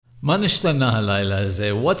What's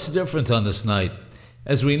different on this night?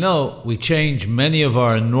 As we know, we change many of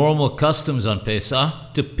our normal customs on Pesach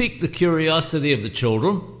to pique the curiosity of the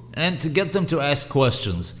children and to get them to ask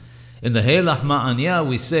questions. In the Heilach Ma'anya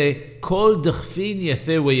we say, Kol Dikhfin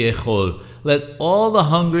yefeh v'yechol, let all the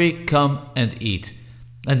hungry come and eat.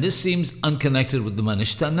 And this seems unconnected with the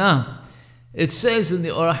Manishtana. It says in the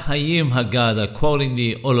Orach Hayim Haggadah, quoting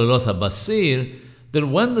the Ololot HaBasir, that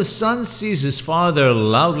when the son sees his father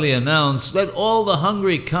loudly announce, let all the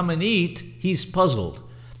hungry come and eat, he's puzzled.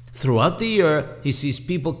 Throughout the year, he sees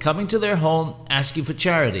people coming to their home asking for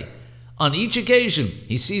charity. On each occasion,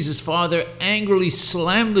 he sees his father angrily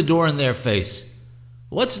slam the door in their face.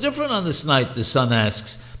 What's different on this night, the son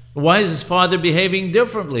asks. Why is his father behaving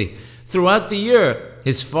differently? Throughout the year,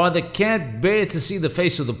 his father can't bear to see the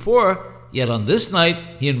face of the poor, yet on this night,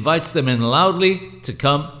 he invites them in loudly to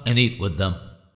come and eat with them.